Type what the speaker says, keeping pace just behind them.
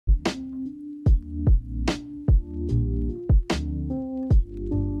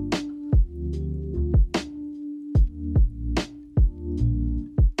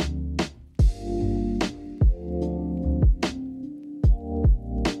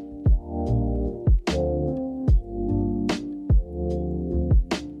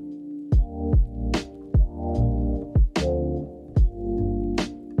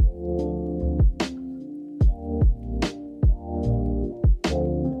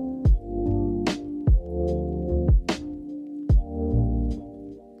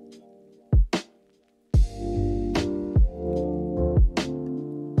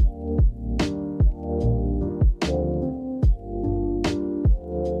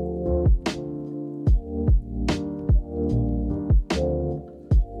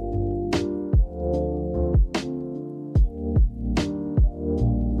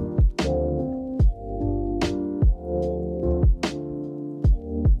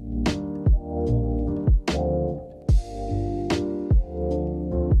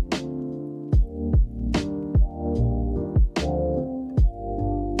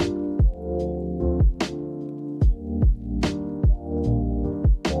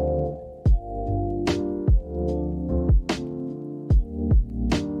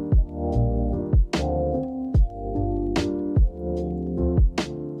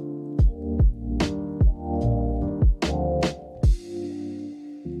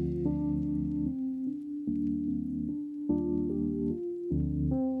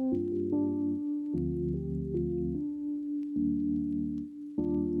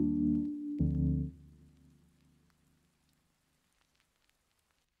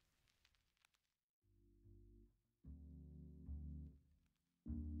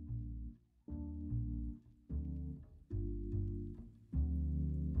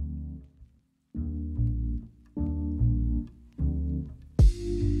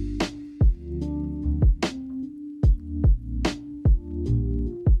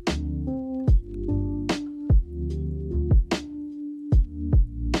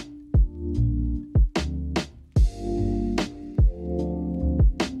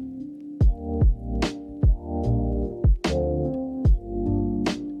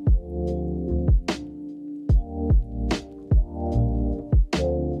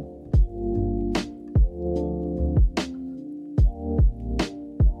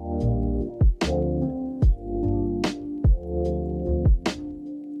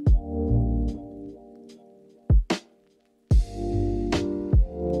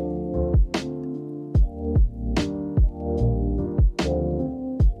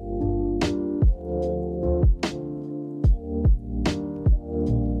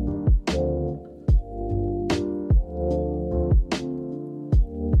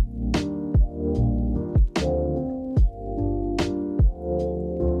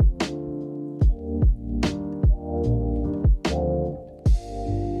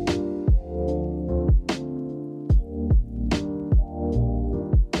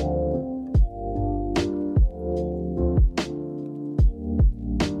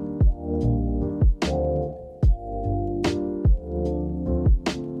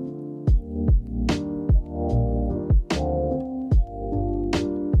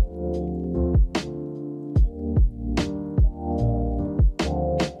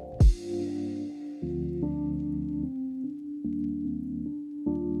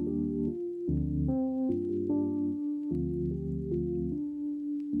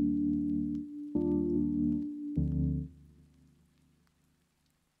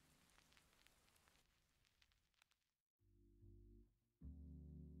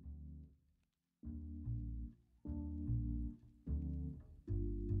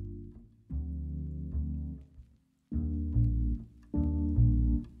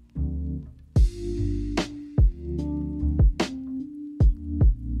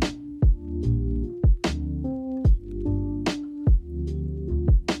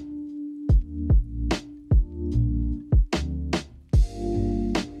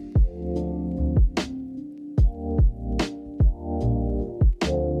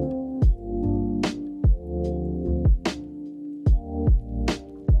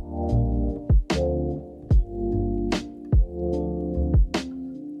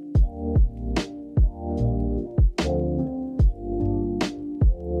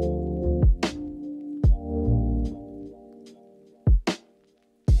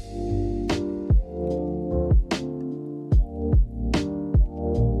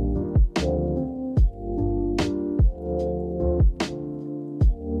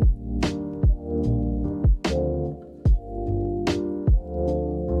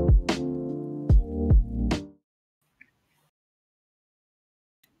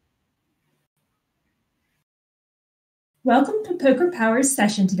Welcome to Poker Power's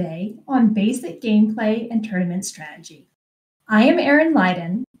session today on basic gameplay and tournament strategy. I am Erin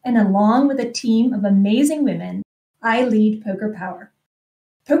Leiden, and along with a team of amazing women, I lead Poker Power.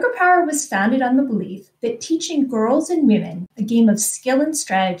 Poker Power was founded on the belief that teaching girls and women a game of skill and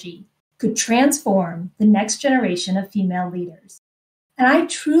strategy could transform the next generation of female leaders. And I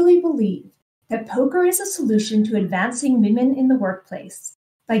truly believe that poker is a solution to advancing women in the workplace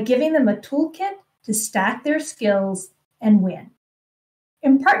by giving them a toolkit to stack their skills and win.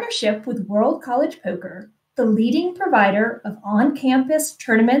 In partnership with World College Poker, the leading provider of on-campus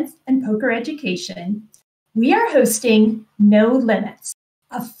tournaments and poker education, we are hosting No Limits,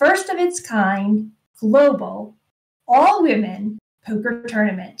 a first of its kind, global, all-women poker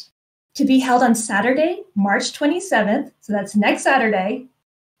tournament to be held on Saturday, March 27th, so that's next Saturday,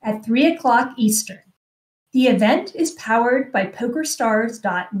 at 3 o'clock Eastern. The event is powered by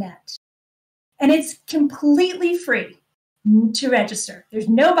PokerStars.net, and it's completely free to register. There's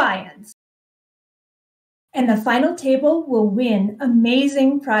no buy-ins. And the final table will win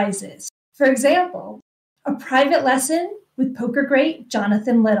amazing prizes. For example, a private lesson with poker great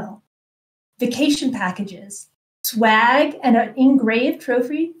Jonathan Little, vacation packages, swag and an engraved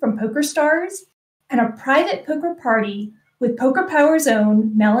trophy from PokerStars, and a private poker party with Poker Power's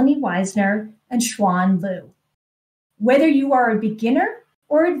own Melanie Weisner and Xuan Liu. Whether you are a beginner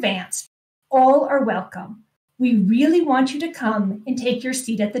or advanced, all are welcome. We really want you to come and take your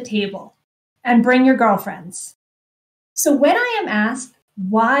seat at the table and bring your girlfriends. So when I am asked,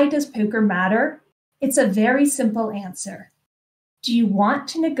 why does poker matter? It's a very simple answer. Do you want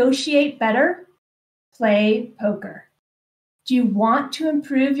to negotiate better? Play poker. Do you want to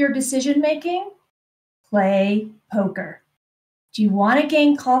improve your decision-making? Play poker. Do you want to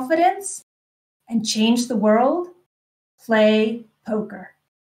gain confidence and change the world? Play poker.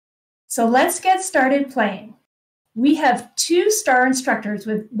 So let's get started playing. We have two star instructors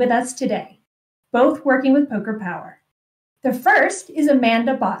with us today, both working with Poker Power. The first is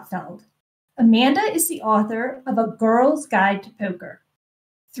Amanda Botfeld. Amanda is the author of A Girl's Guide to Poker.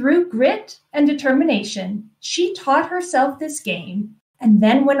 Through grit and determination, she taught herself this game and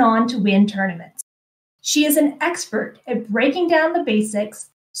then went on to win tournaments. She is an expert at breaking down the basics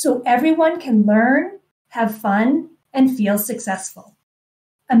so everyone can learn, have fun, and feel successful.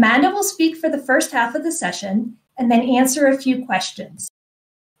 Amanda will speak for the first half of the session and then answer a few questions.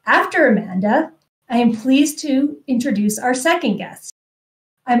 After Amanda, I am pleased to introduce our second guest.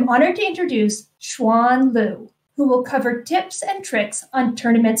 I'm honored to introduce Xuan Liu, who will cover tips and tricks on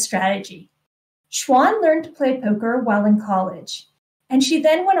tournament strategy. Xuan learned to play poker while in college, and she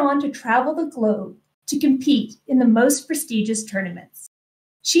then went on to travel the globe to compete in the most prestigious tournaments.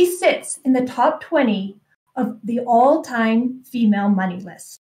 She sits in the top 20 of the all-time female money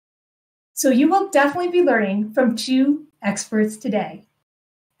list. So you will definitely be learning from two experts today.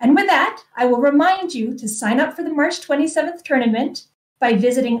 And with that, I will remind you to sign up for the March 27th tournament by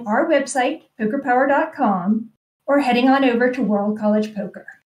visiting our website, pokerpower.com, or heading on over to World College Poker.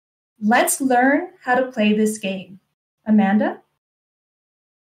 Let's learn how to play this game. Amanda?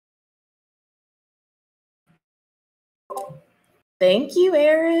 Thank you,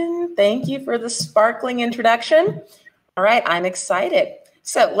 Erin. Thank you for the sparkling introduction. All right, I'm excited.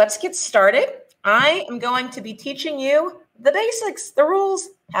 So let's get started. I am going to be teaching you the basics, the rules,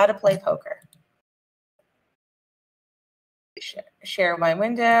 how to play poker. Share my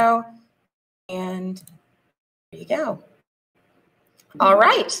window, and there you go. All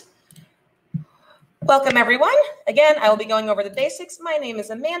right. Welcome, everyone. Again, I will be going over the basics. My name is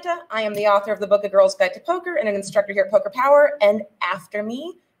Amanda. I am the author of the book, A Girl's Guide to Poker, and an instructor here at Poker Power. And after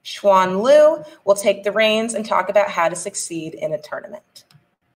me, Xuan Liu will take the reins and talk about how to succeed in a tournament.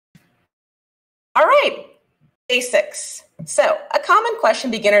 All right, basics. So a common question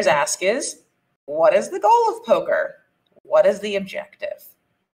beginners ask is, what is the goal of poker? What is the objective?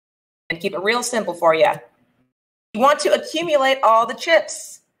 And keep it real simple for you. You want to accumulate all the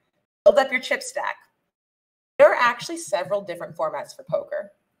chips. Build up your chip stack. There are actually several different formats for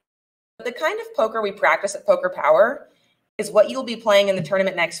poker. But the kind of poker we practice at Poker Power is what you'll be playing in the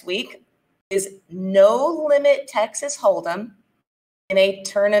tournament next week is no limit Texas Hold'em in a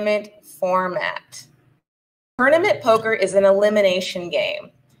tournament format. Tournament poker is an elimination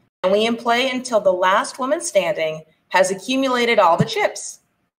game, and we play until the last woman standing has accumulated all the chips.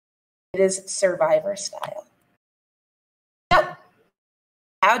 It is Survivor style. So,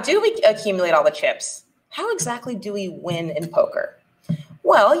 how do we accumulate all the chips? How exactly do we win in poker?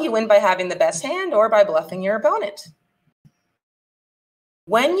 Well, you win by having the best hand or by bluffing your opponent.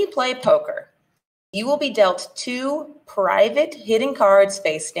 When you play poker, you will be dealt two private hidden cards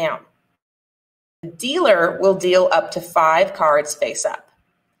face down. The dealer will deal up to 5 cards face up.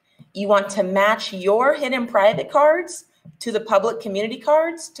 You want to match your hidden private cards to the public community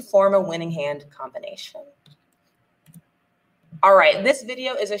cards to form a winning hand combination. All right, this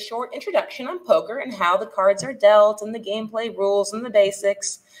video is a short introduction on poker and how the cards are dealt and the gameplay rules and the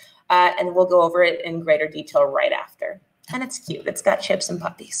basics, and we'll go over it in greater detail right after. And it's cute. It's got chips and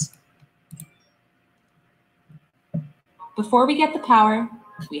puppies. Before we get the power,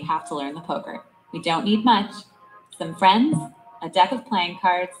 we have to learn the poker. We don't need much. Some friends, a deck of playing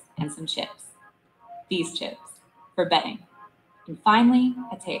cards, and some chips. These chips for betting. And finally,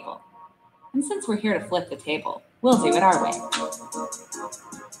 a table. And since we're here to flip the table, we'll do it our way.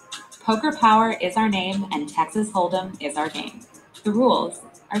 Poker Power is our name and Texas Hold'em is our game. The rules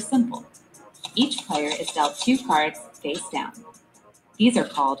are simple. Each player is dealt 2 cards face down. These are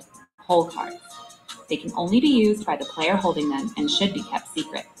called hole cards. They can only be used by the player holding them and should be kept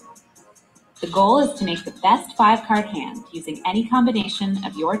secret. The goal is to make the best 5-card hand using any combination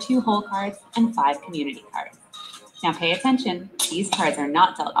of your 2 hole cards and 5 community cards. Now pay attention, these cards are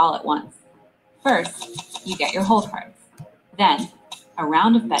not dealt all at once. First, you get your hole cards. Then, a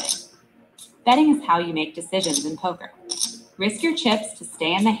round of betting. Betting is how you make decisions in poker. Risk your chips to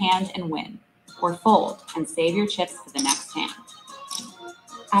stay in the hand and win, or fold and save your chips for the next hand.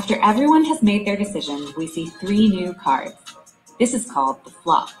 After everyone has made their decision, we see 3 new cards. This is called the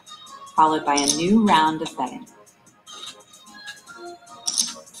flop, followed by a new round of betting.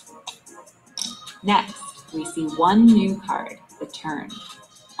 Next, we see 1 new card, the turn.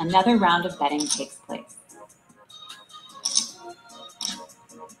 Another round of betting takes place.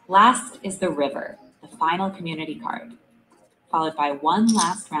 Last is the river, the final community card, followed by 1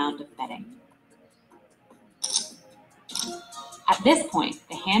 last round of betting. At this point,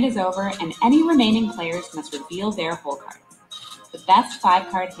 the hand is over and any remaining players must reveal their hole cards. The best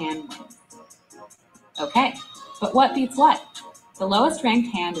 5-card hand wins. Okay, but what beats what? The lowest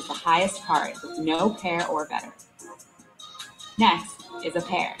ranked hand is the highest card with no pair or better. Next is a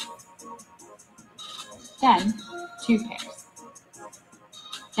pair. Then 2 pairs.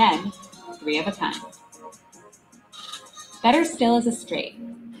 Then 3 of a kind. Better still is a straight.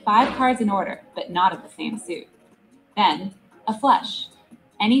 5 cards in order, but not of the same suit. Then a flush.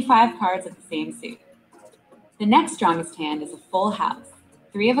 Any 5 cards of the same suit. The next strongest hand is a full house.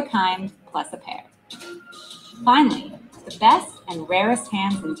 3 of a kind plus a pair. Finally, the best and rarest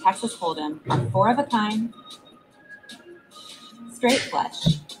hands in Texas Hold'em are 4 of a kind, straight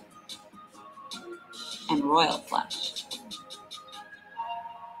flush, and royal flush.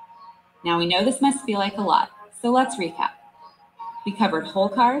 Now we know this must feel like a lot, so let's recap. We covered hole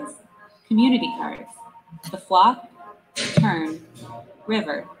cards, community cards, the flop, turn,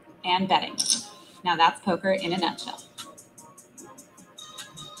 river, and betting. Now that's poker in a nutshell.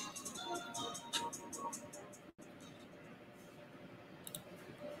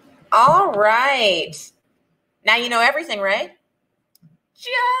 All right. Now you know everything, right?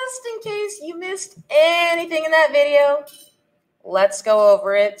 Just in case you missed anything in that video, let's go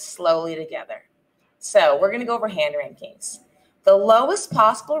over it slowly together. So we're going to go over hand rankings. The lowest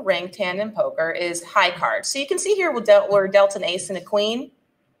possible ranked hand in poker is high card. So you can see here we're dealt an ace and a queen,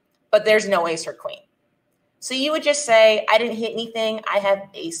 but there's no ace or queen. So you would just say, I didn't hit anything. I have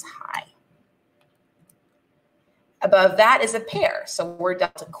ace high. Above that is a pair. So we're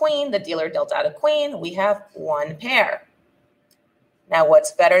dealt a queen. The dealer dealt out a queen. We have 1 pair. Now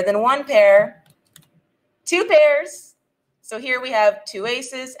what's better than 1 pair? 2 pairs. So here we have 2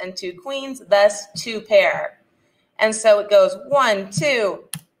 aces and 2 queens, thus 2 pair. And so it goes 1, 2,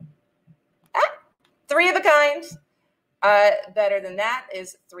 3 of a kind. Better than that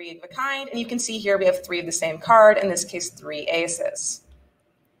is 3 of a kind. And you can see here we have 3 of the same card, in this case 3 aces.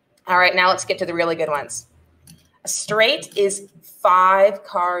 All right, now let's get to the really good ones. A straight is 5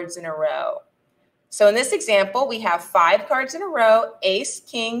 cards in a row. So in this example, we have 5 cards in a row, ace,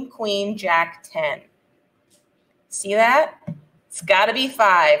 king, queen, jack, 10. See that? It's got to be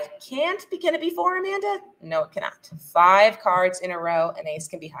 5. Can it be 4, Amanda? No, it cannot. 5 cards in a row, an ace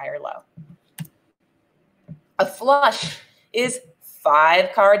can be high or low. A flush is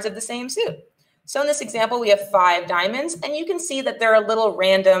 5 cards of the same suit. So in this example, we have 5 diamonds, and you can see that they're a little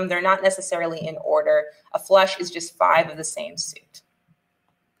random. They're not necessarily in order. A flush is just 5 of the same suit.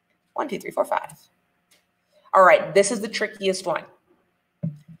 1, 2, 3, 4, 5. All right, this is the trickiest one.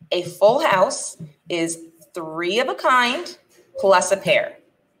 A full house is 3 of a kind plus a pair.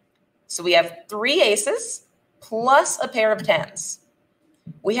 So we have 3 aces plus a pair of 10s.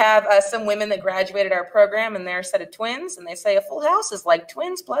 We have some women that graduated our program and they're a set of twins, and they say a full house is like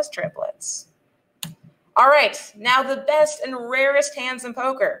twins plus triplets. All right, now the best and rarest hands in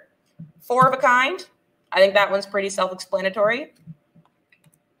poker. 4 of a kind. I think that one's pretty self-explanatory.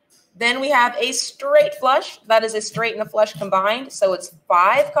 Then we have a straight flush. That is a straight and a flush combined. So it's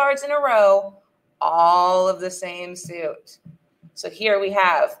 5 cards in a row, all of the same suit. So here we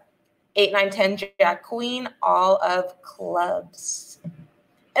have 8, 9, 10, Jack, Queen, all of clubs.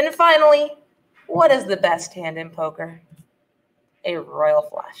 And finally, what is the best hand in poker? A royal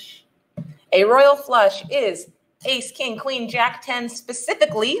flush. A royal flush is Ace, King, Queen, Jack, 10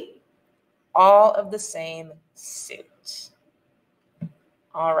 specifically, all of the same suit.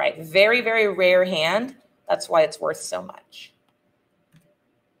 All right, very, very rare hand. That's why it's worth so much.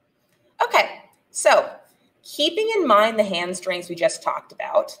 Okay, so keeping in mind the hand strengths we just talked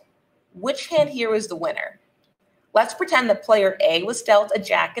about, which hand here was the winner? Let's pretend that player A was dealt a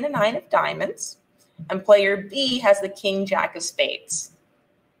Jack and a 9 of diamonds, and player B has the King, Jack of spades.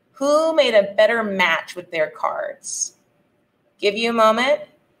 Who made a better match with their cards? Give you a moment.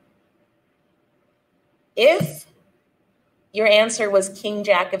 If your answer was King,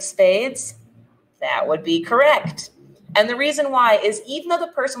 Jack of spades, that would be correct. And the reason why is even though the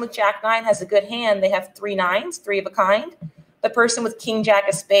person with Jack 9 has a good hand, they have 3 nines, 3 of a kind. The person with King, Jack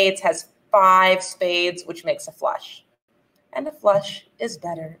of spades has 5 spades, which makes a flush. And a flush is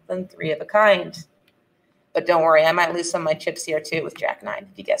better than 3 of a kind. But don't worry, I might lose some of my chips here too with Jack 9,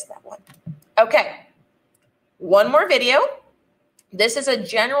 if you guessed that one. Okay, one more video. This is a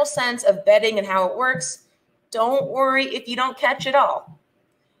general sense of betting and how it works. Don't worry if you don't catch it all.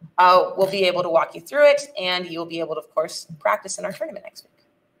 We'll be able to walk you through it, and you'll be able to, of course, practice in our tournament next week.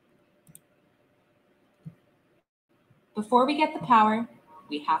 Before we get the power,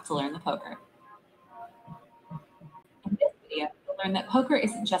 we have to learn the poker. In this video, you'll learn that poker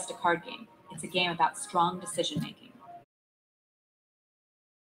isn't just a card game. It's a game about strong decision-making.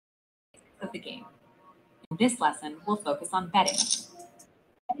 Of the game. In this lesson, we'll focus on betting.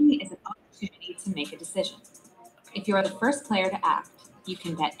 Betting is an opportunity to make a decision. If you are the first player to act, you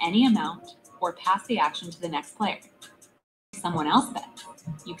can bet any amount or pass the action to the next player. If someone else bets,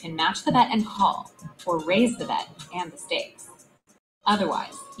 you can match the bet and call, or raise the bet and the stakes.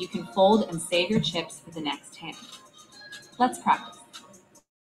 Otherwise, you can fold and save your chips for the next hand. Let's practice.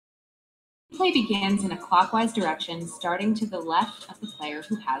 Play begins in a clockwise direction, starting to the left of the player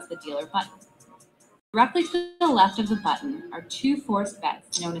who has the dealer button. Directly to the left of the button are 2 forced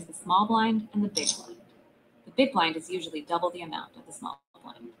bets known as the small blind and the big blind. The big blind is usually double the amount of the small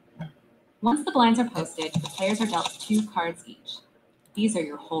blind. Once the blinds are posted, the players are dealt 2 cards each. These are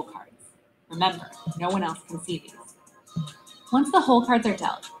your whole cards. Remember, no one else can see these. Once the whole cards are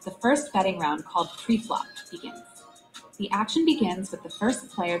dealt, the first betting round, called pre-flop, begins. The action begins with the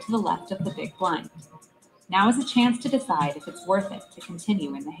first player to the left of the big blind. Now is a chance to decide if it's worth it to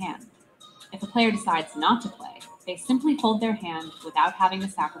continue in the hand. If a player decides not to play, they simply hold their hand without having to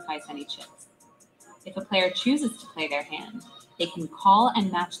sacrifice any chips. If a player chooses to play their hand, they can call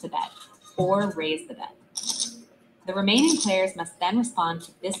and match the bet, or raise the bet. The remaining players must then respond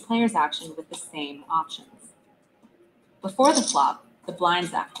to this player's action with the same options. Before the flop, the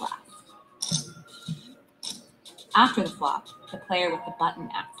blinds act last. After the flop, the player with the button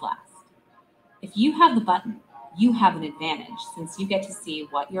acts last. If you have the button, you have an advantage since you get to see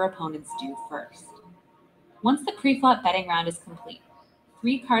what your opponents do first. Once the pre-flop betting round is complete,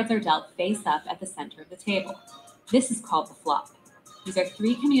 3 cards are dealt face up at the center of the table. This is called the flop. These are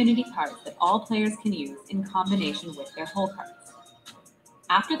 3 community cards that all players can use in combination with their whole cards.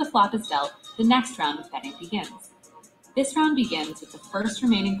 After the flop is dealt, the next round of betting begins. This round begins with the first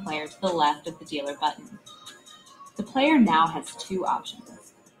remaining player to the left of the dealer button. The player now has 2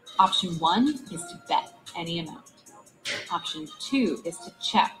 options. Option 1 is to bet any amount. Option 2 is to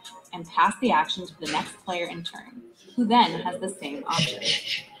check and pass the action to the next player in turn, who then has the same option.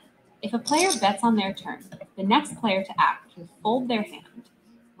 If a player bets on their turn, the next player to act can fold their hand,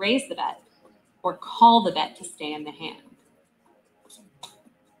 raise the bet, or call the bet to stay in the hand.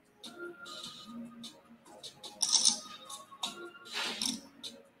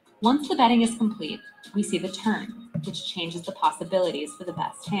 Once the betting is complete, we see the turn, which changes the possibilities for the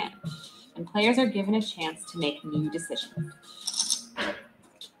best hand, and players are given a chance to make new decisions.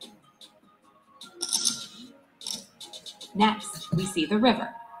 Next, we see the river,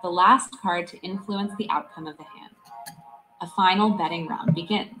 the last card to influence the outcome of the hand. A final betting round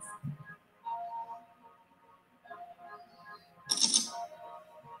begins.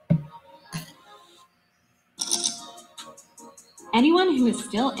 Anyone who is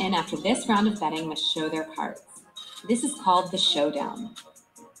still in after this round of betting must show their cards. This is called the showdown,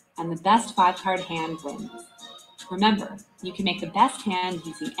 and the best 5-card hand wins. Remember, you can make the best hand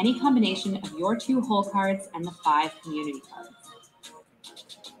using any combination of your 2 whole cards and the 5 community cards.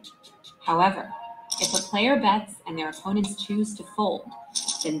 However, if a player bets and their opponents choose to fold,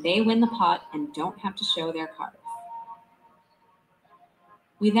 then they win the pot and don't have to show their cards.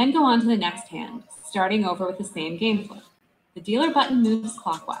 We then go on to the next hand, starting over with the same game flow. The dealer button moves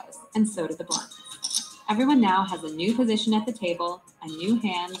clockwise, and so do the blinds. Everyone now has a new position at the table, a new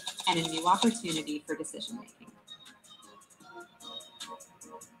hand, and a new opportunity for decision-making.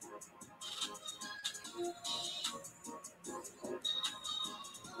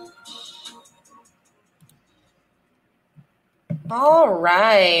 All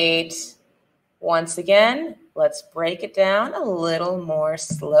right. Once again, let's break it down a little more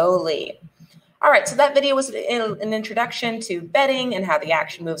slowly. All right, so that video was an introduction to betting and how the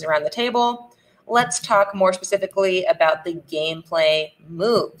action moves around the table. Let's talk more specifically about the gameplay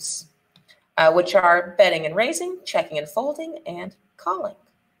moves, which are betting and raising, checking and folding, and calling.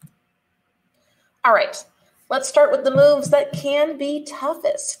 All right, let's start with the moves that can be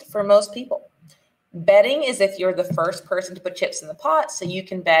toughest for most people. Betting is if you're the first person to put chips in the pot, so you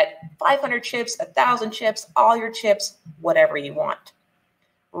can bet 500 chips, 1,000 chips, all your chips, whatever you want.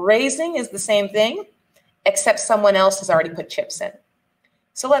 Raising is the same thing, except someone else has already put chips in.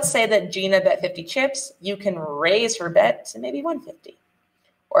 So let's say that Gina bet 50 chips, you can raise her bet to maybe 150.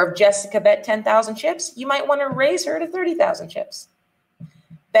 Or if Jessica bet 10,000 chips, you might want to raise her to 30,000 chips.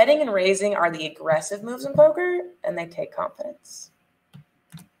 Betting and raising are the aggressive moves in poker, and they take confidence.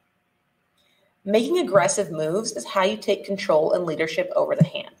 Making aggressive moves is how you take control and leadership over the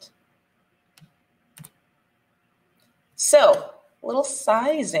hand. So, little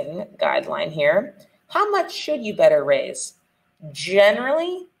sizing guideline here. How much should you bet or raise?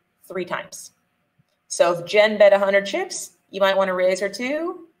 Generally, 3 times. So if Jen bet 100 chips, you might want to raise her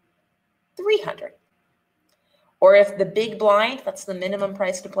to 300. Or if the big blind, that's the minimum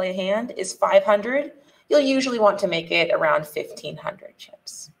price to play a hand, is 500, you'll usually want to make it around 1,500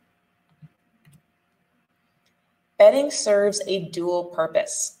 chips. Betting serves a dual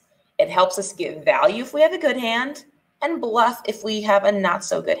purpose. It helps us get value if we have a good hand and bluff if we have a not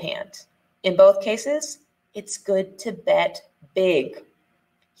so good hand. In both cases, it's good to bet big.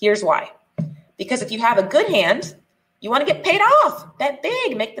 Here's why. Because if you have a good hand, you want to get paid off. Bet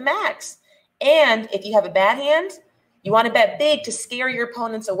big, make the max. And if you have a bad hand, you want to bet big to scare your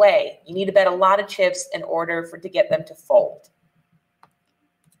opponents away. You need to bet a lot of chips in order to get them to fold.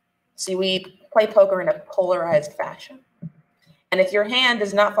 See, we play poker in a polarized fashion. And if your hand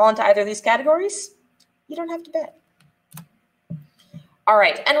does not fall into either of these categories, you don't have to bet. All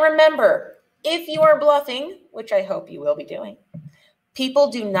right, and remember, if you are bluffing, which I hope you will be doing,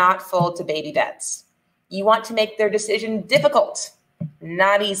 people do not fold to baby bets. You want to make their decision difficult,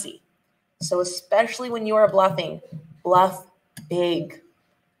 not easy. So especially when you are bluffing, bluff big.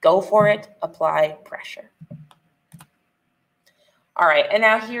 Go for it, apply pressure. All right, and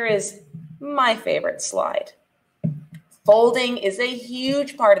now here is my favorite slide. Folding is a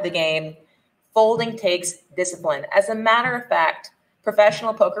huge part of the game. Folding takes discipline. As a matter of fact,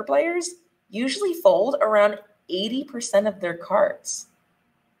 professional poker players usually fold around 80% of their cards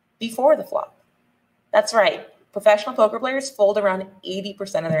before the flop. That's right. Professional poker players fold around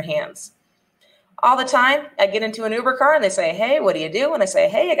 80% of their hands. All the time, I get into an Uber car and they say, hey, what do you do? And I say,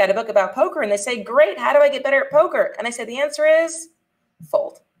 hey, I got a book about poker. And they say, great, how do I get better at poker? And I say, the answer is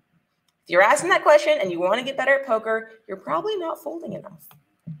fold. If you're asking that question and you want to get better at poker, you're probably not folding enough.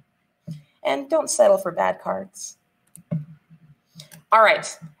 And don't settle for bad cards. All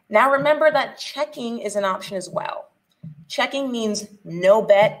right, now remember that checking is an option as well. Checking means no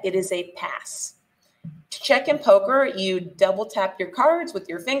bet, it is a pass. To check in poker, you double tap your cards with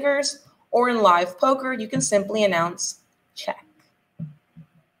your fingers, or in live poker, you can simply announce check.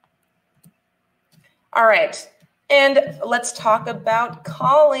 All right, and let's talk about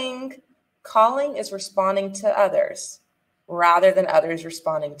calling. Calling is responding to others rather than others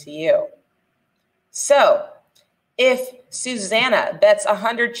responding to you. So if Susanna bets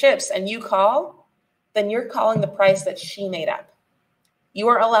 100 chips and you call, then you're calling the price that she made up. You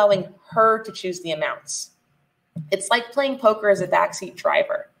are allowing her to choose the amounts. It's like playing poker as a backseat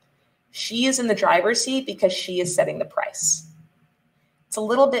driver. She is in the driver's seat because she is setting the price. It's a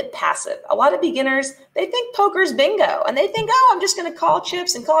little bit passive. A lot of beginners, they think poker's bingo, and they think, oh, I'm just going to call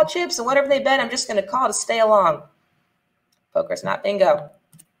chips, and whatever they bet, I'm just going to call to stay along. Poker's not bingo.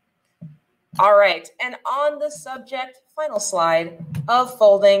 All right, and on the subject, final slide of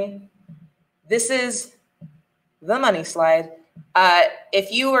folding, this is the money slide. If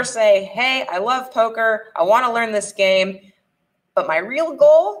you were say, hey, I love poker, I want to learn this game, but my real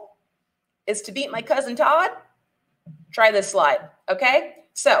goal is to beat my cousin Todd, try this slide, okay?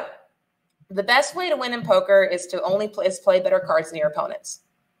 So the best way to win in poker is to play better cards than your opponents.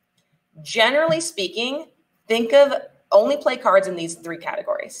 Generally speaking, think of only play cards in these 3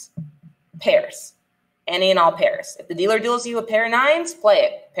 categories. Pairs, any and all pairs. If the dealer deals you a pair of 9s, play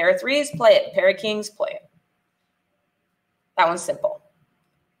it. Pair of 3s, play it. Pair of kings, play it. That one's simple.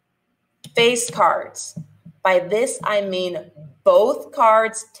 Face cards. By this, I mean both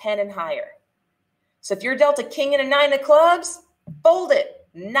cards 10 and higher. So if you're dealt a king and a 9 of clubs, fold it.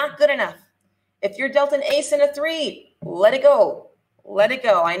 Not good enough. If you're dealt an ace and a 3, let it go. Let it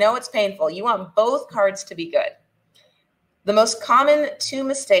go. I know it's painful. You want both cards to be good. The most common 2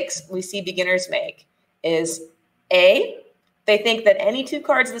 mistakes we see beginners make is A, they think that any 2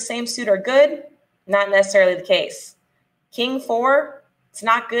 cards of the same suit are good. Not necessarily the case. King 4, it's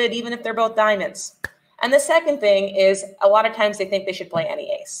not good even if they're both diamonds. And the second thing is a lot of times they think they should play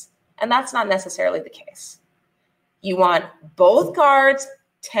any ace. And that's not necessarily the case. You want both cards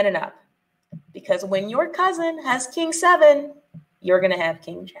 10 and up. Because when your cousin has king 7, you're going to have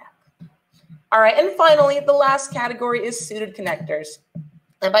king jack. All right, and finally, the last category is suited connectors.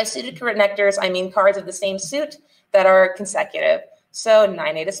 And by suited connectors, I mean cards of the same suit that are consecutive. So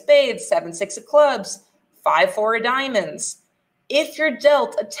 9-8 of spades, 7-6 of clubs, 5-4 of diamonds. If you're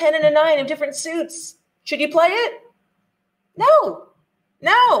dealt a 10 and a 9 of different suits, should you play it? No,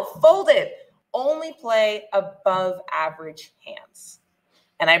 fold it. Only play above average hands.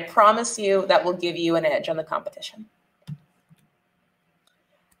 And I promise you that will give you an edge on the competition.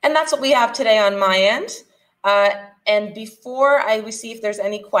 And that's what we have today on my end. And before we see if there's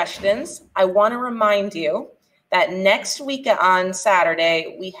any questions, I want to remind you that next week on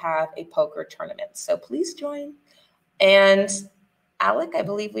Saturday, we have a poker tournament. So please join. And Alec, I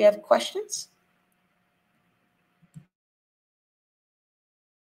believe we have questions.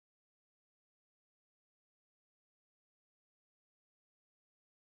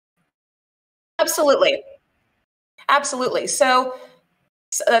 Absolutely. Absolutely. So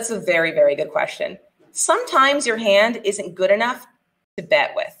that's a very, very good question. Sometimes your hand isn't good enough to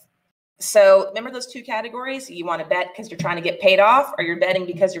bet with. So remember those 2 categories? You want to bet because you're trying to get paid off, or you're betting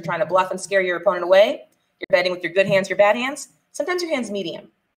because you're trying to bluff and scare your opponent away. You're betting with your good hands, your bad hands. Sometimes your hand's medium.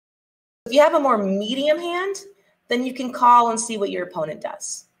 If you have a more medium hand, then you can call and see what your opponent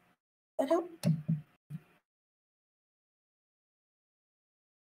does. Does that help?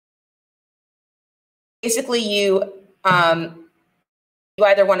 Basically, you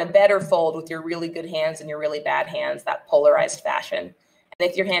either want to bet or fold with your really good hands and your really bad hands, that polarized fashion. And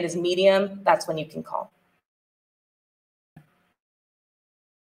if your hand is medium, that's when you can call.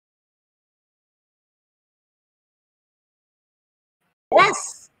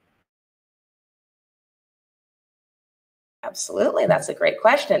 Yes. Absolutely. That's a great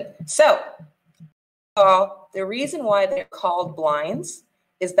question. So the reason why they're called blinds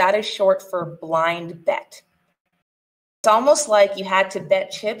is that is short for blind bet. It's almost like you had to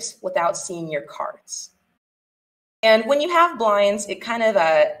bet chips without seeing your cards. And when you have blinds, it kind of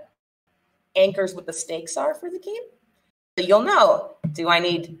anchors what the stakes are for the game. So you'll know, do I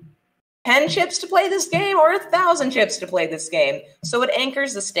need 10 chips to play this game or 1,000 chips to play this game? So it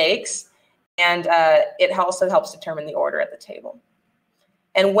anchors the stakes, and it also helps determine the order at the table.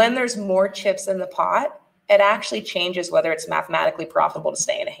 And when there's more chips in the pot, it actually changes whether it's mathematically profitable to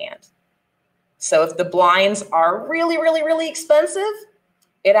stay in a hand. So if the blinds are really, really, really expensive,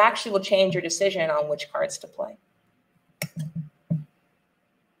 it actually will change your decision on which cards to play.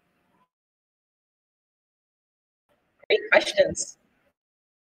 Great questions.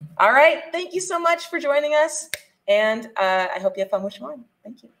 All right. Thank you so much for joining us. And I hope you have fun with Xuan.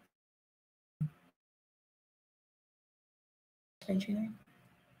 Thank you.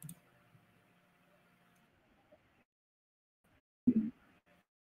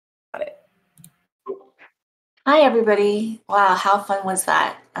 Got it. Hi, everybody. Wow, how fun was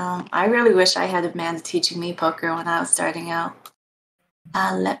that? I really wish I had a man teaching me poker when I was starting out.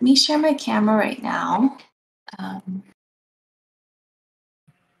 Let me share my camera right now.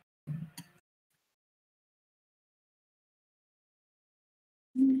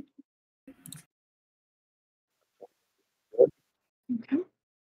 Okay.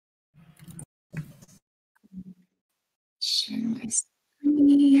 Share my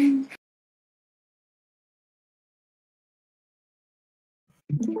screen.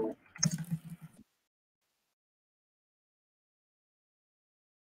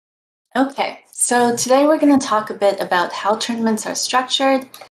 Okay, so today we're going to talk a bit about how tournaments are structured,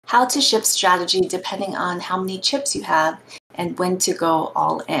 how to shift strategy depending on how many chips you have, and when to go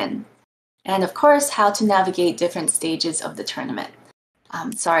all in. And of course, how to navigate different stages of the tournament.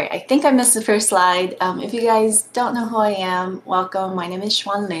 Sorry, I think I missed the first slide. If you guys don't know who I am, welcome. My name is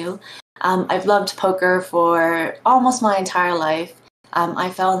Xuan Liu. I've loved poker for almost my entire life. I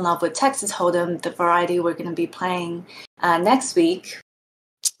fell in love with Texas Hold'em, the variety we're going to be playing next week,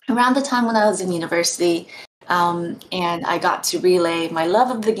 around the time when I was in university. And I got to relay my love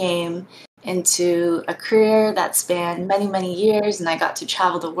of the game into a career that spanned many, many years, and I got to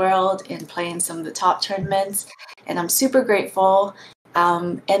travel the world and play in some of the top tournaments, and I'm super grateful.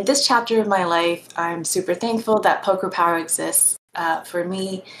 And this chapter of my life, I'm super thankful that Poker Power exists for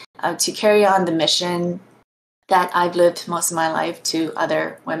me to carry on the mission that I've lived most of my life to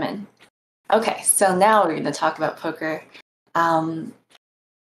other women. Okay, so now we're going to talk about poker.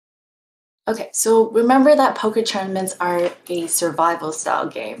 Okay, so remember that poker tournaments are a survival style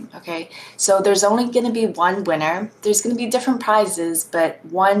game, okay? So there's only going to be one winner. There's going to be different prizes, but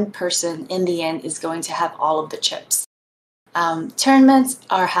one person in the end is going to have all of the chips. Tournaments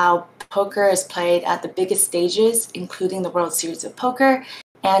are how poker is played at the biggest stages, including the World Series of Poker,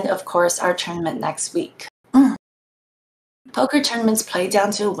 and of course our tournament next week. Poker tournaments play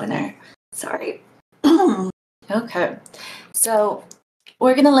down to a winner. Sorry. Okay, so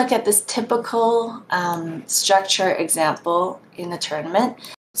we're going to look at this typical structure example in a tournament.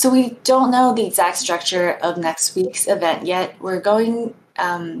 So we don't know the exact structure of next week's event yet. We're going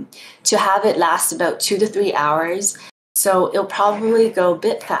to have it last about 2 to 3 hours. So it'll probably go a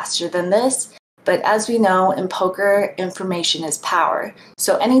bit faster than this. But as we know, in poker, information is power.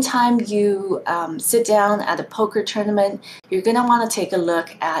 So anytime you sit down at a poker tournament, you're going to want to take a look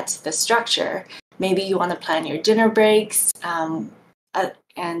at the structure. Maybe you want to plan your dinner breaks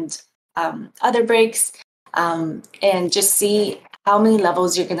and other breaks, and just see how many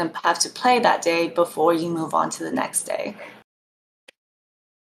levels you're going to have to play that day before you move on to the next day.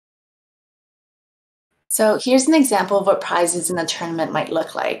 So here's an example of what prizes in a tournament might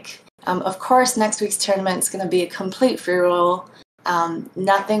look like. Of course, next week's tournament is going to be a complete free roll,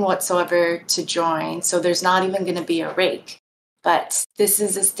 nothing whatsoever to join, so there's not even going to be a rake. But this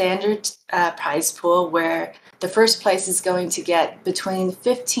is a standard prize pool where the first place is going to get between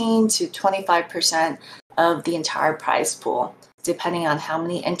 15 to 25% of the entire prize pool, depending on how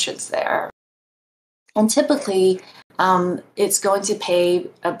many entrants there are. And typically, it's going to pay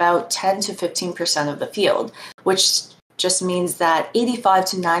about 10 to 15% of the field, which just means that 85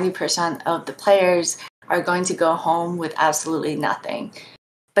 to 90% of the players are going to go home with absolutely nothing.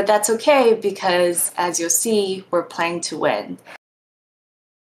 But that's okay because, as you'll see, we're playing to win.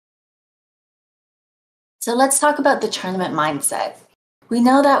 So let's talk about the tournament mindset. We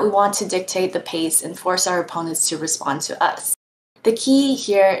know that we want to dictate the pace and force our opponents to respond to us. The key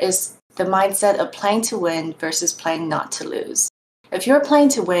here is the mindset of playing to win versus playing not to lose. If you're playing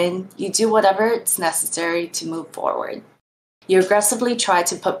to win, you do whatever is necessary to move forward. You aggressively try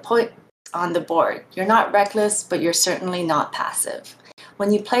to put points on the board. You're not reckless, but you're certainly not passive.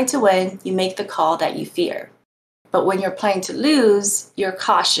 When you play to win, you make the call that you fear. But when you're playing to lose, you're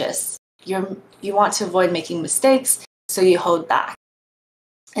cautious. You want to avoid making mistakes, so you hold back.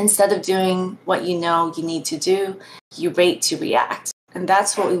 Instead of doing what you know you need to do, you wait to react. And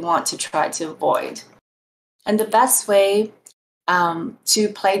that's what we want to try to avoid. And the best way to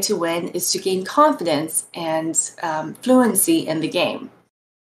play to win is to gain confidence and fluency in the game.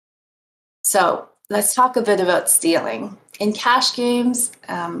 So let's talk a bit about stealing. In cash games,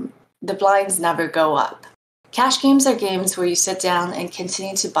 the blinds never go up. Cash games are games where you sit down and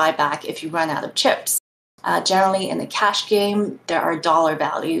continue to buy back if you run out of chips. Generally, in a cash game, there are dollar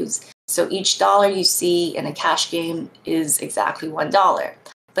values. So each dollar you see in a cash game is exactly $1.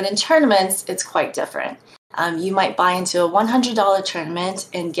 But in tournaments, it's quite different. You might buy into a $100 tournament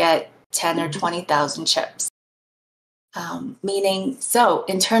and get 10 or 20,000 chips. So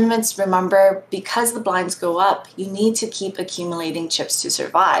in tournaments, remember, because the blinds go up, you need to keep accumulating chips to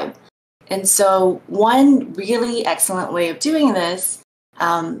survive. And so one really excellent way of doing this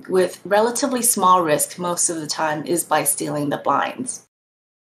with relatively small risk most of the time is by stealing the blinds.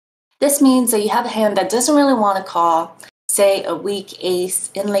 This means that you have a hand that doesn't really want to call, say, a weak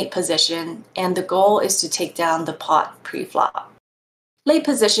ace in late position, and the goal is to take down the pot pre-flop. Late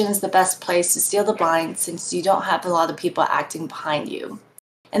position is the best place to steal the blinds since you don't have a lot of people acting behind you.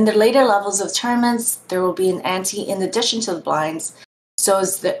 In the later levels of tournaments, there will be an ante in addition to the blinds, so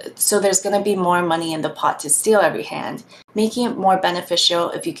there's going to be more money in the pot to steal every hand, making it more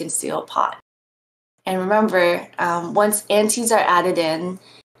beneficial if you can steal a pot. And remember, once antes are added in,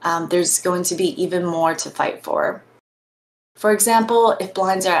 there's going to be even more to fight for. For example, if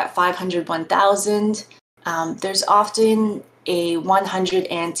blinds are at 500, 1,000, there's often a 100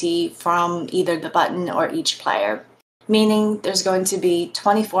 ante from either the button or each player, meaning there's going to be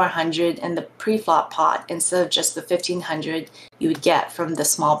 2,400 in the pre-flop pot instead of just the 1,500 you would get from the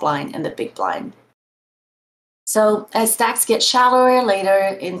small blind and the big blind. So as stacks get shallower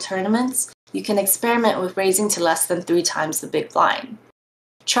later in tournaments, you can experiment with raising to less than 3 times the big blind.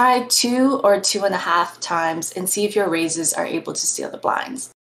 Try 2 or 2.5 times and see if your raises are able to steal the blinds.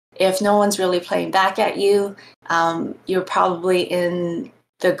 If no one's really playing back at you, you're probably in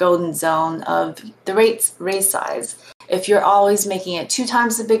the golden zone of the raise size. If you're always making it 2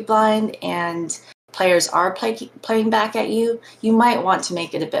 times the big blind and players are playing back at you, you might want to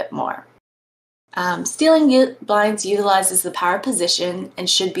make it a bit more. Stealing blinds utilizes the power position and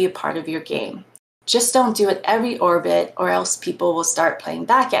should be a part of your game. Just don't do it every orbit or else people will start playing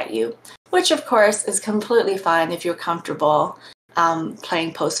back at you, which of course is completely fine if you're comfortable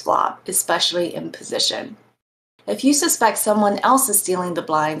playing post-flop, especially in position. If you suspect someone else is stealing the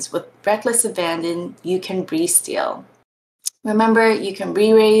blinds with reckless abandon, you can re-steal. Remember, you can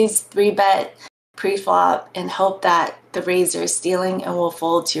re-raise, 3-bet, pre-flop, and hope that the raiser is stealing and will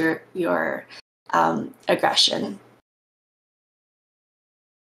fold to your aggression.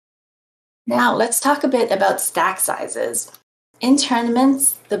 Now, let's talk a bit about stack sizes. In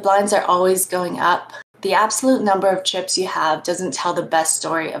tournaments, the blinds are always going up. The absolute number of chips you have doesn't tell the best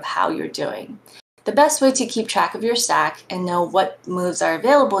story of how you're doing. The best way to keep track of your stack and know what moves are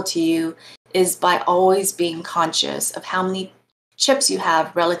available to you is by always being conscious of how many chips you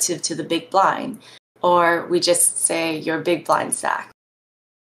have relative to the big blind, or we just say your big blind stack.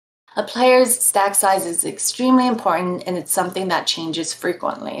 A player's stack size is extremely important, and it's something that changes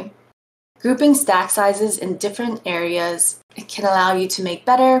frequently. Grouping stack sizes in different areas can allow you to make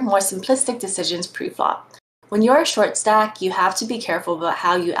better, more simplistic decisions pre-flop. When you're a short stack, you have to be careful about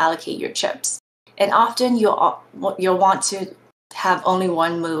how you allocate your chips. And often you'll want to have only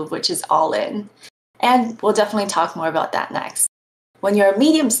one move, which is all in. And we'll definitely talk more about that next. When you're a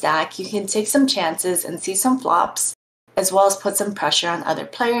medium stack, you can take some chances and see some flops, as well as put some pressure on other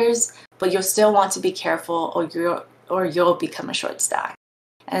players, but you'll still want to be careful or you'll become a short stack.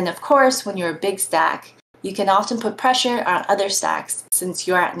 And of course, when you're a big stack, you can often put pressure on other stacks since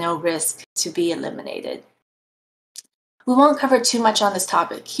you're at no risk to be eliminated. We won't cover too much on this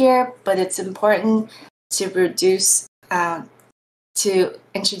topic here, but it's important to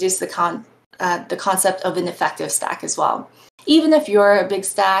introduce the concept of an effective stack as well. Even if you're a big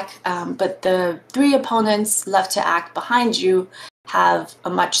stack, but the 3 opponents left to act behind you have a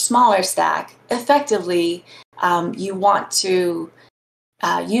much smaller stack, effectively, you want to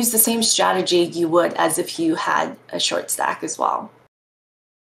use the same strategy you would as if you had a short stack as well.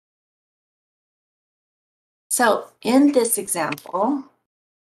 So in this example,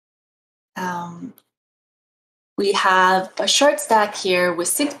 we have a short stack here with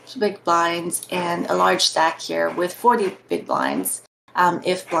 6 big blinds and a large stack here with 40 big blinds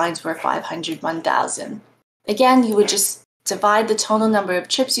if blinds were 500, 1,000. Again, you would just divide the total number of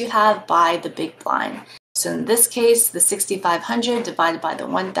chips you have by the big blind. So in this case, the 6,500 divided by the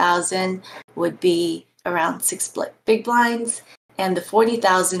 1,000 would be around 6 big blinds, and the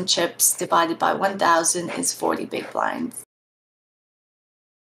 40,000 chips divided by 1,000 is 40 big blinds.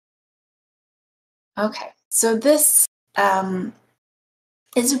 Okay, so this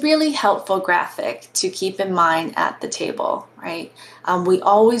is a really helpful graphic to keep in mind at the table, right? We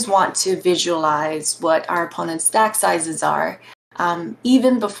always want to visualize what our opponent's stack sizes are,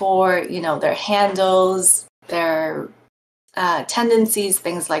 even before, their handles, their tendencies,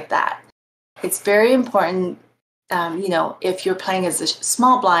 things like that. It's very important, if you're playing as a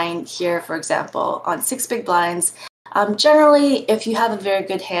small blind here, for example, on 6 big blinds, generally, if you have a very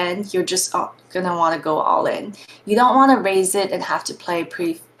good hand, you're just going to want to go all in. You don't want to raise it and have to play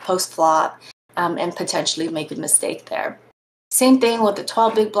post flop and potentially make a mistake there. Same thing with the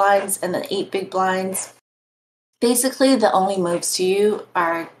 12 big blinds and the 8 big blinds. Basically, the only moves to you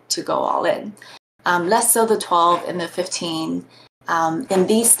are to go all in. Less so the 12 and the 15. In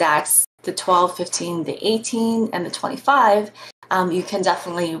these stacks, the 12, 15, the 18, and the 25, you can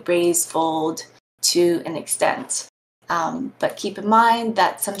definitely raise, fold to an extent. But keep in mind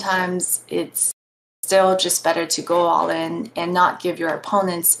that sometimes it's still just better to go all in and not give your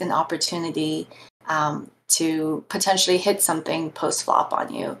opponents an opportunity to potentially hit something post-flop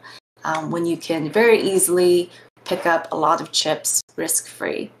on you when you can very easily pick up a lot of chips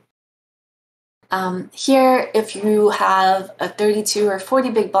risk-free. Here, if you have a 32 or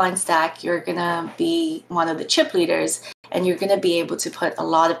 40 big blind stack, you're going to be one of the chip leaders, and you're going to be able to put a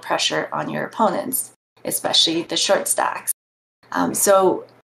lot of pressure on your opponents, especially the short stacks. So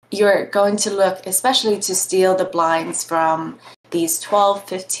you're going to look especially to steal the blinds from these 12,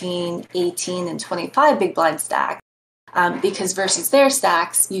 15, 18, and 25 big blind stacks, because versus their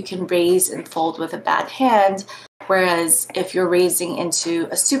stacks, you can raise and fold with a bad hand, Whereas if you're raising into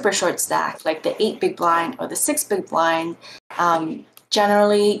a super short stack, like the 8 big blind or the 6 big blind,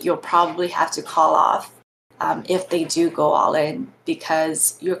 generally you'll probably have to call off if they do go all in,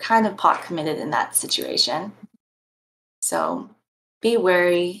 because you're kind of pot committed in that situation. So be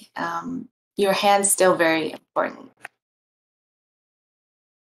wary. Your hand's still very important.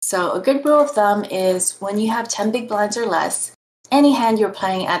 So a good rule of thumb is when you have 10 big blinds or less, any hand you're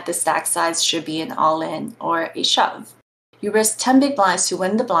playing at the stack size should be an all-in or a shove. You risk 10 big blinds to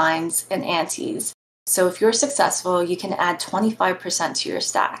win the blinds and antes. So if you're successful, you can add 25% to your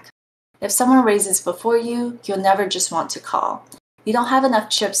stack. If someone raises before you, you'll never just want to call. You don't have enough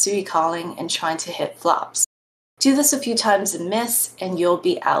chips to be calling and trying to hit flops. Do this a few times and miss, and you'll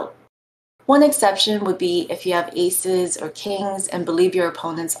be out. One exception would be if you have aces or kings and believe your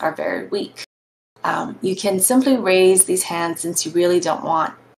opponents are very weak. You can simply raise these hands since you really don't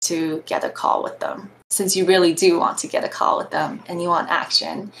want to get a call with them. Since you really do want to get a call with them and you want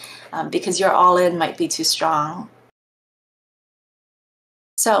action, because your all-in might be too strong.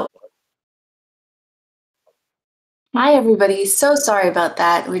 So, hi everybody, so sorry about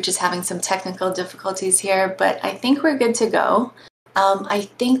that. We're just having some technical difficulties here, but I think we're good to go. I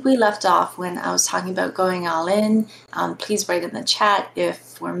think we left off when I was talking about going all in. Please write in the chat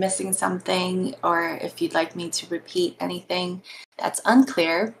if we're missing something or if you'd like me to repeat anything that's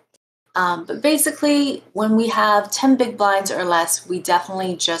unclear. But basically, when we have 10 big blinds or less, we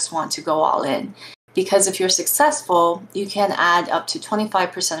definitely just want to go all in. Because if you're successful, you can add up to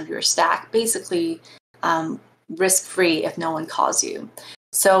 25% of your stack, basically risk-free if no one calls you.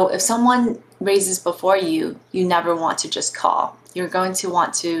 So if someone raises before you, you never want to just call. You're going to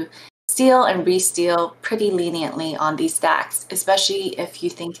want to steal and re-steal pretty leniently on these stacks, especially if you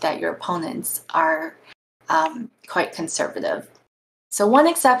think that your opponents are quite conservative. So one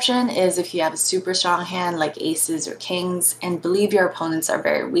exception is if you have a super strong hand like aces or kings and believe your opponents are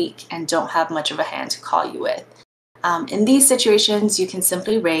very weak and don't have much of a hand to call you with. In these situations, you can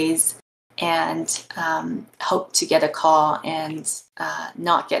simply raise and hope to get a call and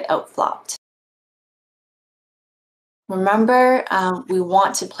not get outflopped. Remember, we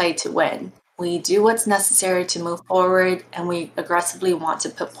want to play to win. We do what's necessary to move forward, and we aggressively want to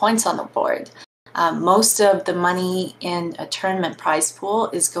put points on the board. Most of the money in a tournament prize pool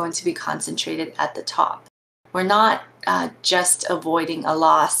is going to be concentrated at the top. We're not just avoiding a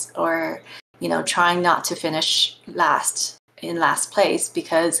loss or, trying not to finish in last place,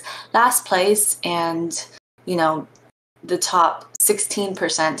 because last place and, the top 16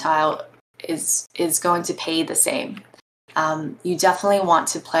 percentile is going to pay the same. You definitely want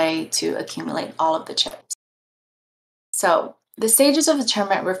to play to accumulate all of the chips. So the stages of a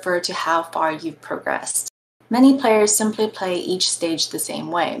tournament refer to how far you've progressed. Many players simply play each stage the same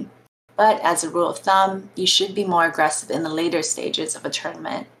way. But as a rule of thumb, you should be more aggressive in the later stages of a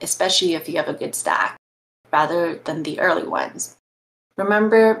tournament, especially if you have a good stack, rather than the early ones.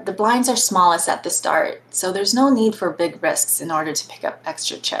 Remember, the blinds are smallest at the start, so there's no need for big risks in order to pick up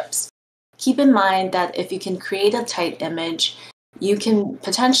extra chips. Keep in mind that if you can create a tight image, you can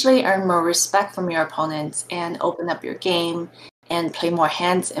potentially earn more respect from your opponents and open up your game and play more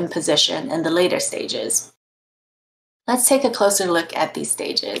hands in position in the later stages. Let's take a closer look at these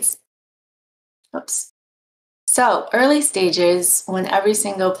stages. Oops. So early stages, when every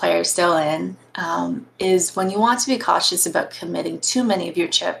single player is still in, is when you want to be cautious about committing too many of your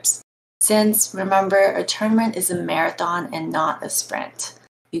chips. Since, remember, a tournament is a marathon and not a sprint.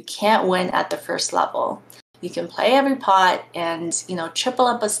 You can't win at the first level. You can play every pot and, triple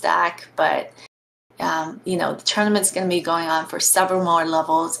up a stack, but, the tournament's going to be going on for several more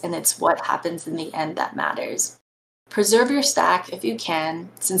levels, and it's what happens in the end that matters. Preserve your stack if you can,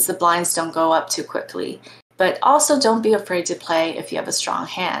 since the blinds don't go up too quickly, but also don't be afraid to play if you have a strong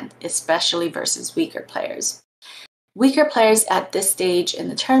hand, especially versus weaker players. Weaker players at this stage in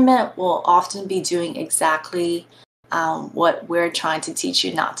the tournament will often be doing exactly what we're trying to teach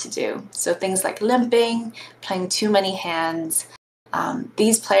you not to do. So things like limping, playing too many hands.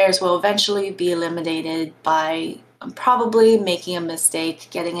 These players will eventually be eliminated by probably making a mistake,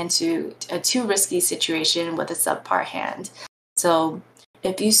 getting into a too risky situation with a subpar hand. So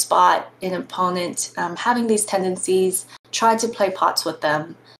if you spot an opponent having these tendencies, try to play pots with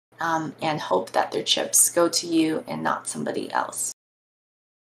them and hope that their chips go to you and not somebody else.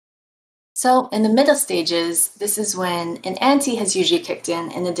 So in the middle stages, this is when an ante has usually kicked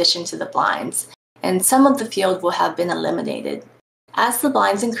in addition to the blinds, and some of the field will have been eliminated. As the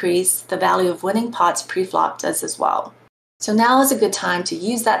blinds increase, the value of winning pots pre-flop does as well. So now is a good time to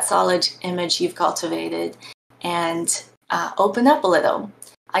use that solid image you've cultivated and open up a little.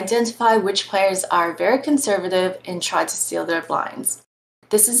 Identify which players are very conservative and try to steal their blinds.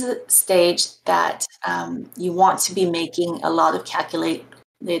 This is a stage that you want to be making a lot of calculated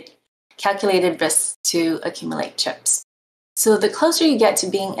risks to accumulate chips. So the closer you get to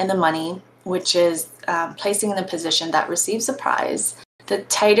being in the money, which is placing in a position that receives a prize, the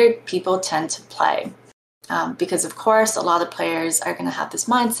tighter people tend to play. Because of course, a lot of players are going to have this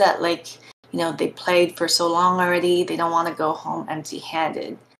mindset like, they played for so long already, they don't want to go home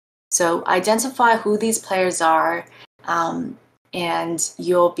empty-handed. So identify who these players are, and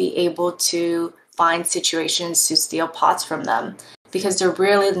you'll be able to find situations to steal pots from them, because they're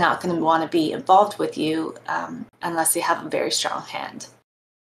really not going to want to be involved with you unless they have a very strong hand.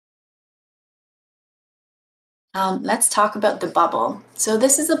 Let's talk about the bubble. So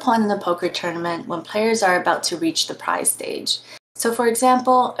this is the point in the poker tournament when players are about to reach the prize stage. So for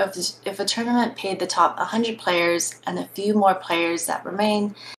example, if a tournament paid the top 100 players and a few more players that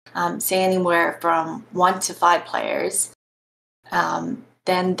remain, say anywhere from 1 to 5 players,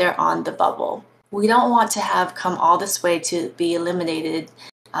 then they're on the bubble. We don't want to have come all this way to be eliminated,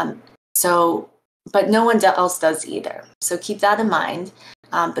 but no one else does either. So keep that in mind,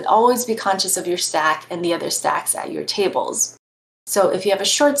 but always be conscious of your stack and the other stacks at your tables. So if you have a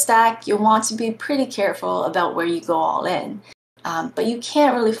short stack, you'll want to be pretty careful about where you go all in. But you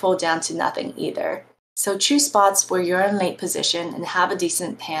can't really fold down to nothing either. So choose spots where you're in late position and have a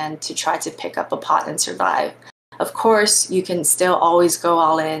decent hand to try to pick up a pot and survive. Of course, you can still always go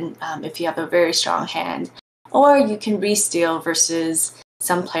all in if you have a very strong hand, or you can re-steal versus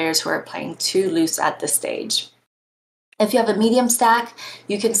some players who are playing too loose at this stage. If you have a medium stack,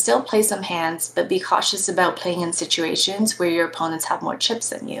 you can still play some hands, but be cautious about playing in situations where your opponents have more chips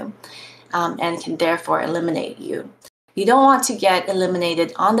than you and can therefore eliminate you. You don't want to get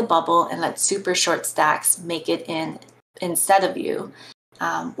eliminated on the bubble and let super short stacks make it in instead of you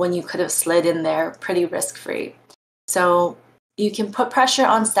when you could have slid in there pretty risk-free. So you can put pressure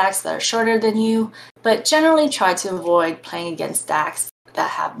on stacks that are shorter than you, but generally try to avoid playing against stacks that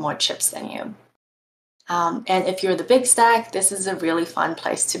have more chips than you. And if you're the big stack, this is a really fun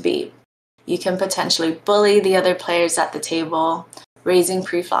place to be. You can potentially bully the other players at the table, raising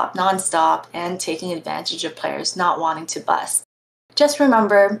pre-flop nonstop, and taking advantage of players not wanting to bust. Just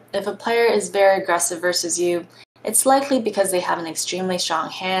remember, if a player is very aggressive versus you, it's likely because they have an extremely strong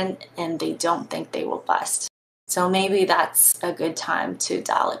hand and they don't think they will bust. So maybe that's a good time to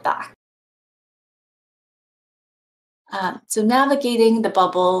dial it back. So navigating the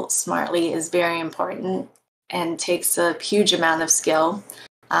bubble smartly is very important and takes a huge amount of skill,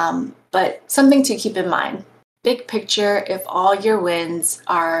 but something to keep in mind. Big picture, if all your wins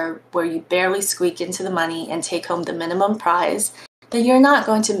are where you barely squeak into the money and take home the minimum prize, then you're not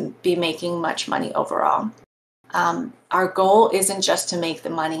going to be making much money overall. Our goal isn't just to make the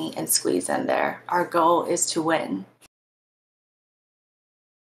money and squeeze in there. Our goal is to win.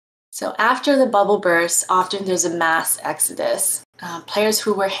 So after the bubble bursts, often there's a mass exodus. Players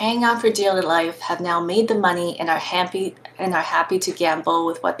who were hanging on for dear life have now made the money and are happy to gamble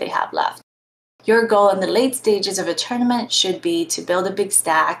with what they have left. Your goal in the late stages of a tournament should be to build a big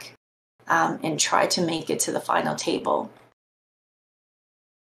stack and try to make it to the final table.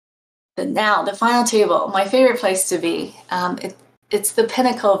 But now, the final table, my favorite place to be. It's the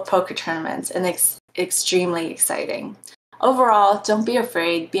pinnacle of poker tournaments and it's extremely exciting. Overall, don't be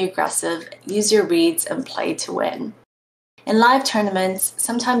afraid, be aggressive, use your reads, and play to win. In live tournaments,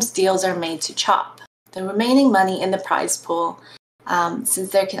 sometimes deals are made to chop the remaining money in the prize pool, since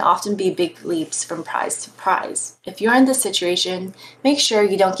there can often be big leaps from prize to prize. If you're in this situation, make sure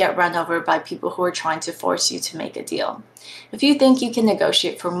you don't get run over by people who are trying to force you to make a deal. If you think you can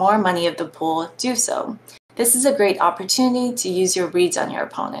negotiate for more money of the pool, do so. This is a great opportunity to use your reads on your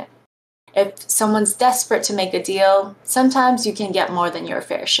opponent. If someone's desperate to make a deal, sometimes you can get more than your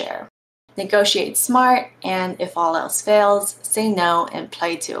fair share. Negotiate smart, and if all else fails, say no and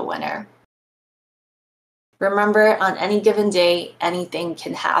play to a winner. Remember, on any given day, anything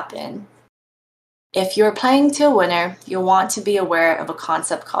can happen. If you're playing to a winner, you'll want to be aware of a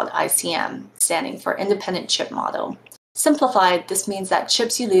concept called ICM, standing for Independent Chip Model. Simplified, this means that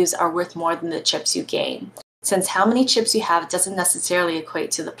chips you lose are worth more than the chips you gain, since how many chips you have doesn't necessarily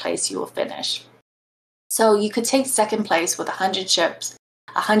equate to the place you will finish. So you could take second place with 100 chips,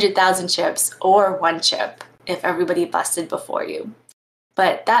 100,000 chips, or 1 chip if everybody busted before you.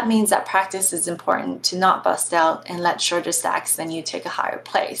 But that means that practice is important to not bust out and let shorter stacks than you take a higher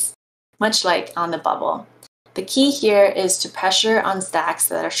place, much like on the bubble. The key here is to pressure on stacks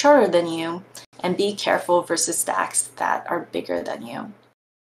that are shorter than you and be careful versus stacks that are bigger than you.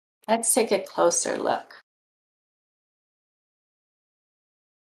 Let's take a closer look.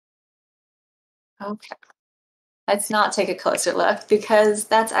 Okay. Let's not take a closer look because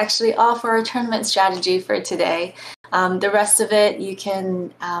that's actually all for our tournament strategy for today. The rest of it you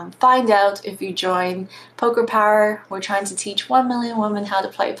can find out if you join Poker Powher. We're trying to teach 1 million women how to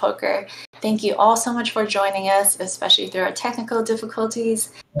play poker. Thank you all so much for joining us, especially through our technical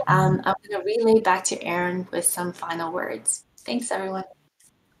difficulties. I'm going to relay back to Erin with some final words. Thanks, everyone.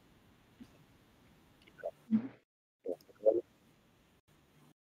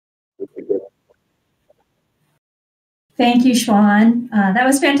 Thank you, Xuan. That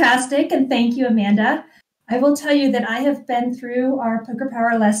was fantastic, and thank you, Amanda. I will tell you that I have been through our Poker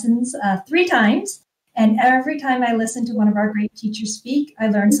Powher lessons 3 times, and every time I listen to one of our great teachers speak, I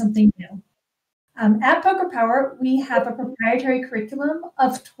learn something new. At Poker Powher, we have a proprietary curriculum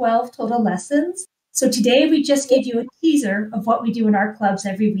of 12 total lessons. So today we just gave you a teaser of what we do in our clubs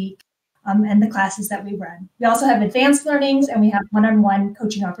every week and the classes that we run. We also have advanced learnings, and we have one-on-one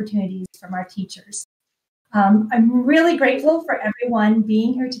coaching opportunities from our teachers. I'm really grateful for everyone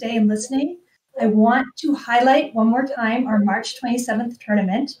being here today and listening. I want to highlight one more time our March 27th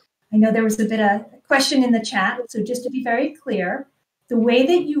tournament. I know there was a bit of a question in the chat, so just to be very clear, the way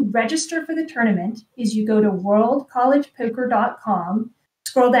that you register for the tournament is you go to worldcollegepoker.com,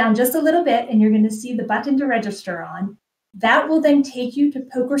 scroll down just a little bit, and you're going to see the button to register on. That will then take you to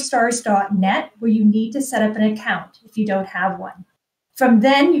pokerstars.net, where you need to set up an account if you don't have one. From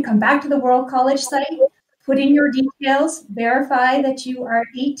then, you come back to the World College site, put in your details, verify that you are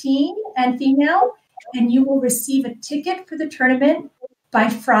 18 and female, and you will receive a ticket for the tournament by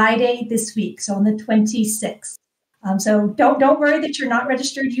Friday this week, so on the 26th. So don't worry that you're not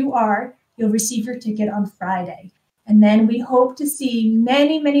registered. You are. You'll receive your ticket on Friday. And then we hope to see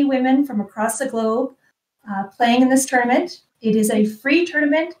many, many women from across the globe playing in this tournament. It is a free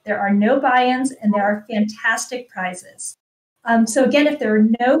tournament. There are no buy-ins, and there are fantastic prizes. So again, if there are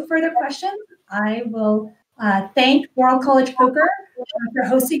no further questions, I will thank World College Poker for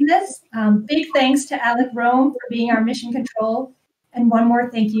hosting this. Big thanks to Alec Rome for being our mission control. And one more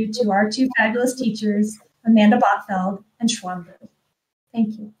thank you to our 2 fabulous teachers, Amanda Botfeld and Xuan Liu.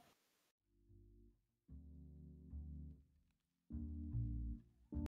 Thank you.